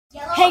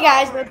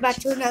Hey guys, welcome back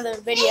to another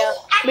video.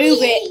 Move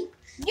it.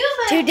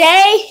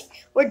 Today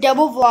we're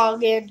double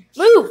vlogging.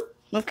 Move,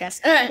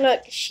 Cass.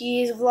 Look,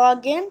 she's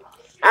vlogging.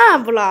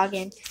 I'm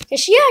vlogging. Cause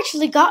she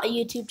actually got a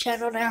YouTube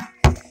channel now.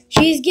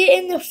 She's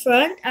getting the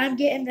front. I'm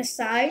getting the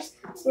side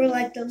where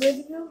like the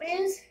living room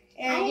is.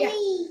 And yeah,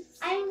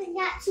 I only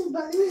got 2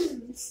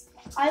 balloons.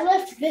 I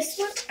left this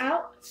one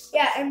out.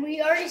 Yeah, and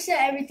we already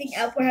set everything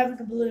up. We're having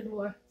a balloon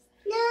war.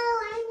 No,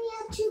 I only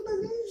have 2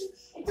 balloons.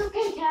 It's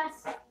okay,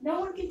 Cass. No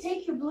one can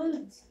take your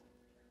balloons.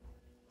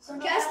 So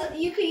Cass,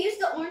 you could use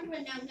the orange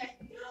one down there.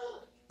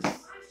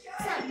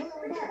 It's not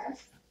blown up.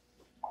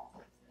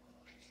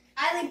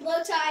 I like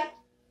blow tie.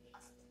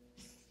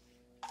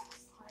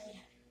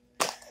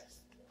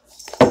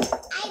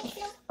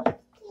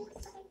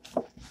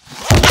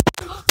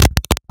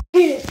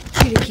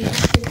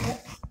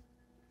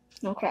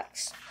 No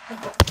cracks.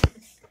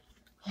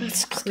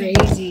 That's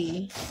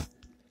crazy.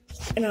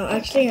 No,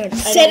 actually, I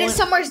Set don't it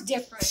somewhere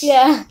different.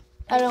 Yeah,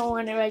 I don't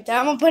want it right there.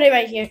 I'm gonna put it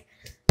right here.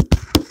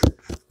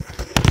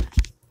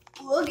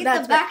 We'll get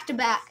That's the back to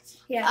back.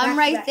 Yeah, I'm back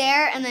right to back.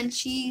 there, and then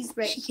she's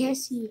right. She can't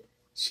see you.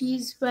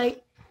 She's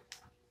right.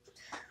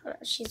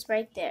 She's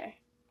right there.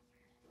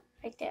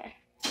 Right there.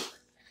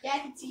 Yeah, I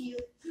can see you.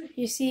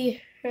 You see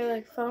her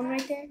like phone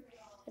right there?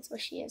 That's where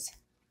she is.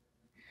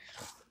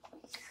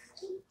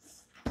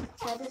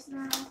 Try this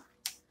now.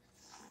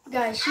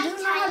 Guys, she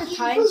doesn't know how to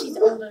tie, and she's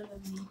older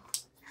than me.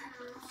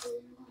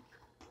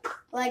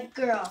 Like,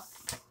 girl.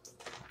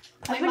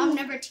 My mom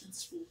never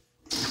teaches me.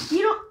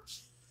 You don't.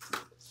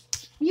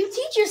 You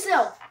teach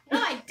yourself. No,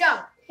 I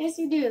don't. Yes,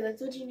 you do.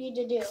 That's what you need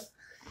to do.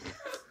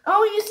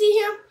 Oh, you see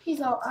him? He's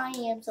all, I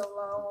am so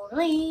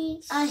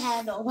lonely. I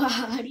have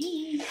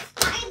nobody.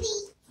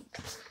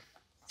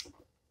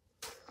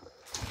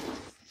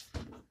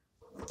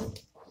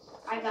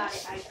 I got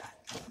it.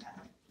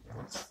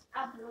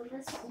 I'll blow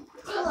this one.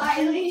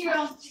 Riley, you're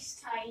all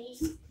just tiny.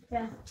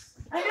 Yeah.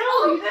 I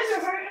know. You guys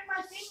are hurting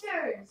my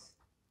fingers.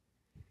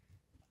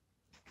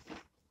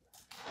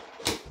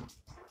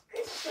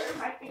 It's hurting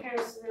my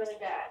fingers really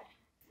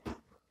bad.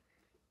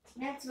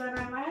 Next one,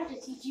 I might have to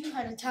teach you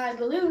how to tie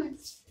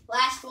balloons.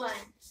 Last one.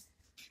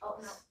 Oh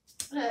no.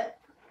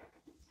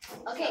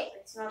 Okay.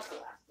 It's not the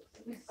last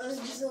one. Oh, there's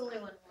just only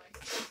one more.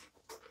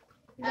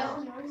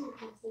 No.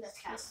 That's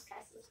Cass.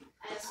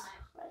 I have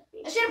mine.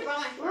 I I should have brought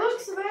my Look,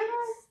 first.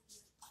 Savannah.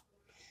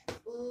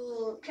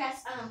 Ooh,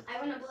 Cass. I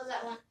want to blow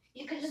that one.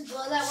 You could just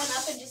blow that one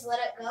up and just let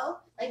it go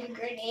like a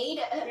grenade.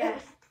 Yeah.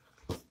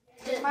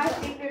 My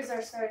fingers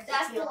are starting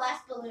That's to the peel.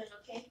 last balloon.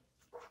 Okay.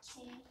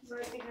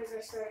 My fingers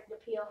are starting to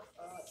peel.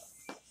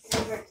 It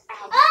hurts.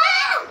 Ow.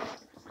 Ah!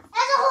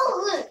 That's a whole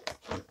balloon.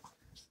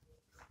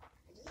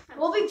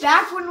 We'll be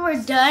back when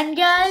we're done,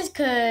 guys,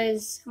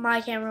 because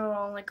my camera will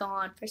only go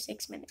on for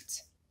 6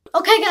 minutes.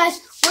 Okay,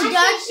 guys, we're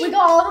done. We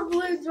got all the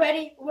balloons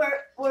ready.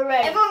 We're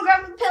ready. Everyone,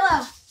 grab a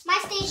pillow. My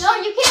station. No,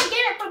 you can't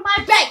get it from my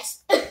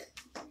base.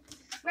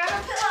 Grab a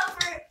pillow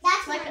for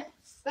That's like. mine.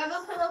 Grab a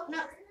pillow. No,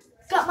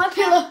 Got my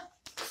pillow.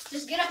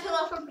 just get a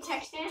pillow for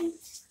protection.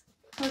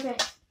 Okay.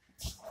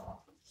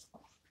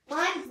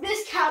 Mine's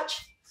this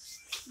couch.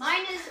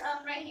 Mine is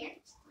right here.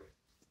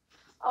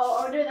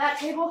 Oh, under that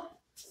table.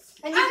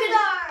 And you can.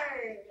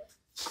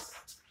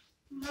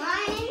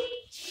 Mine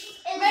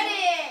is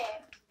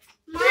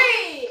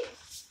Ready.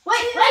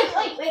 Mine,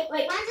 3.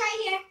 Wait. mine's right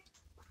here.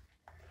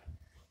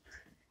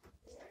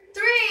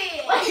 3.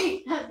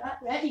 Wait, I'm not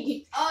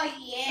ready. Oh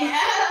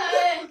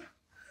yeah.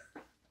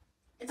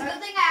 It's a good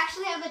thing I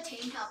actually have a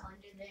tank top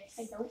under this. I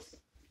don't.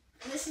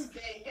 And this is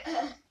big.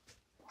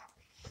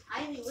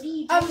 Ivy, what are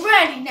you doing? I'm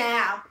ready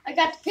now. I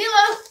got the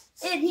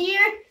pillow in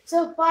here,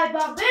 so if I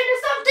bump into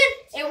something,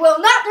 it will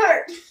not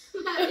hurt.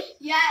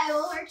 Yeah, it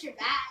will hurt your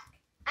back.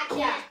 I can't.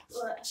 Yeah.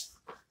 What?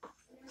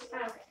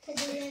 Put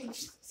it in.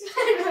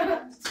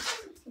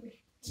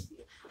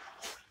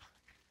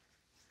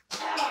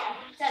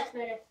 That's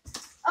better.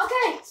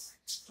 Okay.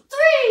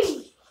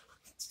 3,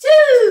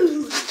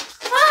 2,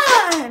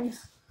 1.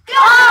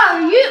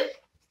 Are you?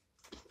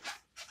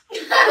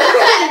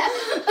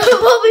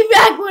 We'll be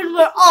back when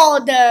we're all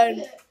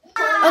done.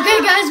 Okay,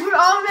 guys, we're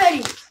all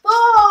ready.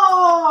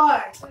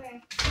 4,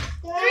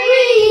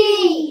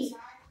 3,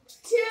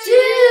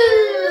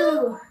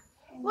 2,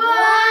 1,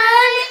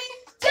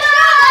 go!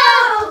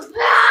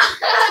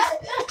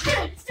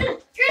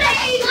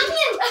 Grenade!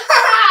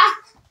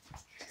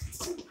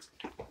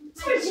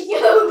 Where'd she go?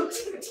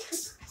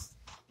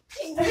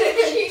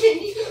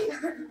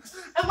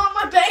 I'm on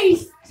my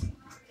base.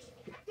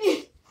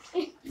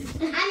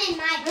 I'm in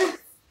my base.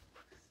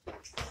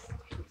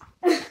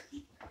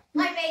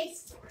 My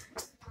base.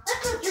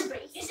 That's what your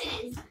base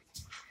is.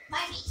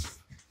 My base.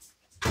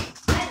 By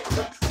the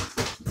way,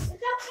 it's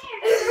out here.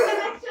 It's an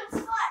actual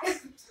spot.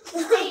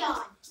 Stay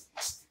on.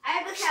 I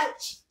have a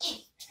couch.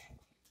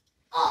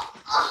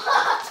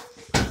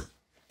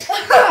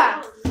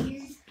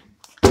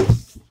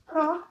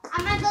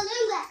 I'm a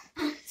balloon.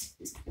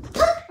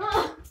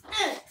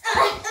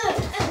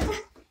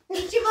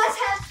 Each of us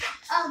have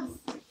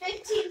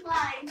 15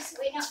 lives.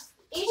 Wait, no.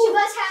 Each of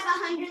us have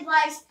 100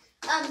 lives.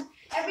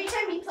 Every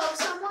time you poke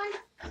someone,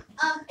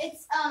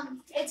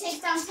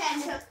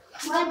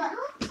 Got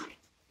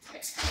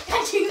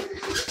you.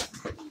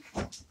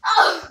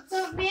 Oh,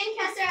 so me and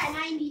Cass are at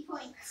 90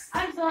 points.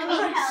 I'm so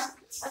health.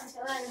 I'm so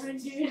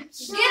 100. Get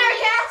her,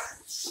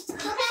 Cass.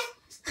 Okay.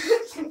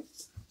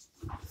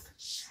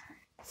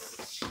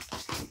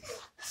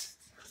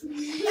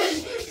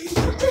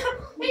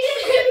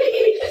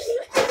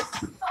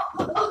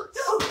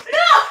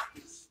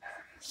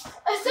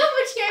 So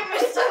much camera.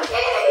 It's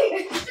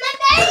okay. My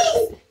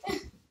face.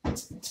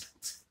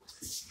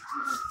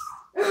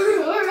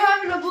 We're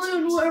having a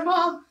balloon war,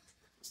 Mom.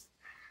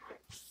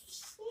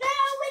 No,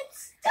 it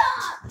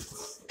stopped.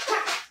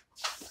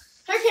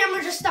 Her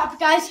camera just stopped,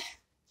 guys.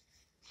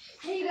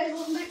 Hey, you guys,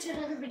 welcome back to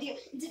another video.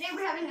 Today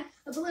we're having a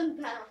balloon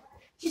battle.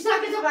 She's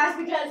talking so fast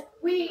because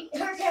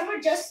her camera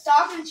just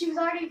stopped and she was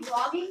already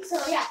vlogging. So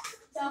yeah,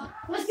 so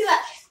let's do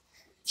that.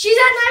 She's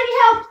at 90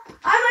 health.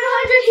 I'm at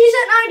 100. He's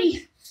at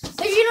 90.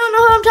 If you don't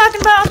know who I'm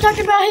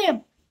talking about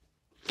him.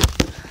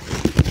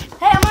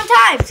 Hey, I'm on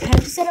time. I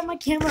have to set up my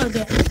camera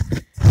again.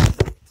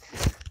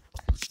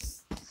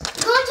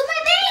 Go to my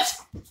base.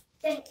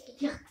 Thank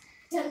you.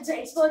 That's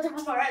right. Both of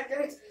them are at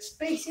their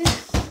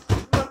bases.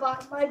 I'm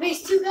about my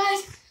base too,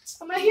 guys.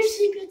 I'm right here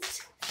sleeping.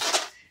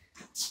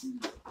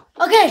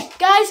 Okay,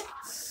 guys.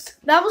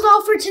 That was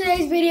all for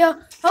today's video.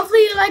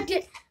 Hopefully you liked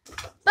it.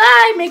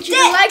 Bye. Make sure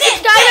to like,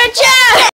 subscribe, and share.